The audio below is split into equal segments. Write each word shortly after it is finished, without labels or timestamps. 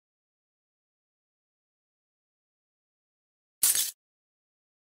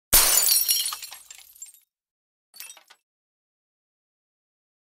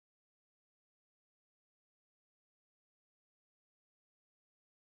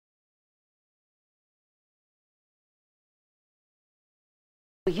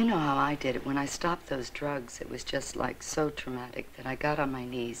Well, you know how I did it. When I stopped those drugs, it was just like so traumatic that I got on my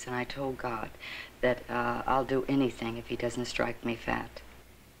knees and I told God that I'll do anything if he doesn't strike me fat.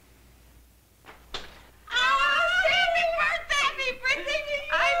 Oh, happy birthday!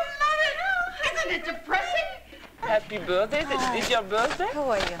 I love it! Isn't it depressing? Happy birthday. It's your birthday?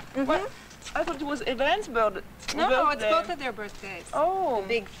 How are you? Mm-hmm. What? I thought it was Evan's birthday. No, it's both of their birthdays. Oh. The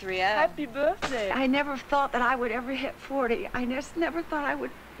big 3-0. Happy birthday. I never thought that I would ever hit 40. I just never thought I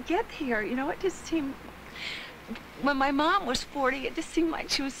would get here. You know, it just seemed... When my mom was 40, it just seemed like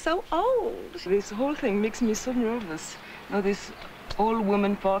she was so old. This whole thing makes me so nervous. You know, this old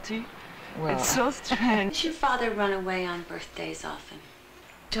woman party. Well, it's so strange. Does your father run away on birthdays often?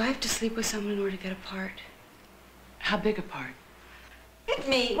 Do I have to sleep with someone in order to get a part? How big a part? Hit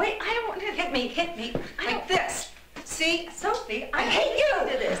me. Wait, I don't want to hit me. Hit me. Like this. See, Sophie, I hate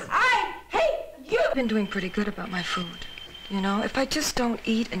you. I hate you. I've been doing pretty good about my food. You know, if I just don't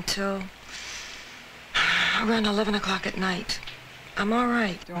eat until around 11 o'clock at night, I'm all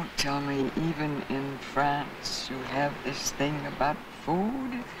right. Don't tell me even in France you have this thing about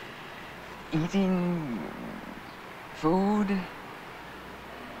food? Eating food?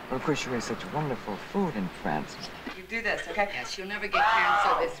 Well, of course, you have such wonderful food in France. You do this, okay? Yes, you'll never get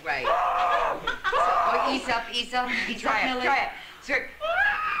cancer this way. Oh, ease up, ease up. Try it. Sir.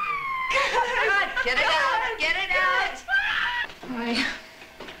 God, get it out, get it out. Why?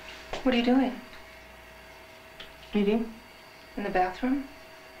 What are you doing? Eating? In the bathroom?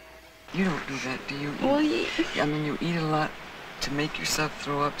 You don't do that, do you? Well, I mean, you eat a lot to make yourself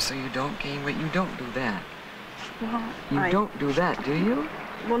throw up so you don't gain weight. You don't do that. Well, You don't do that, do you?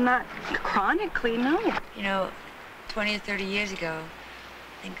 Well, not chronically, no. You know, 20 or 30 years ago,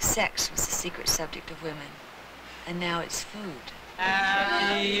 I think sex was the secret subject of women. And now it's food.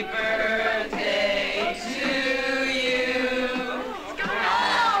 Happy birthday to you.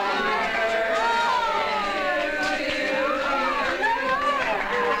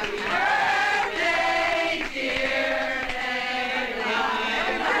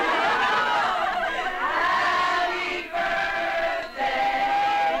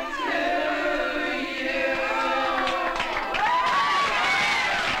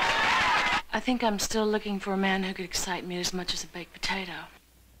 I think I'm still looking for a man who could excite me as much as a baked potato.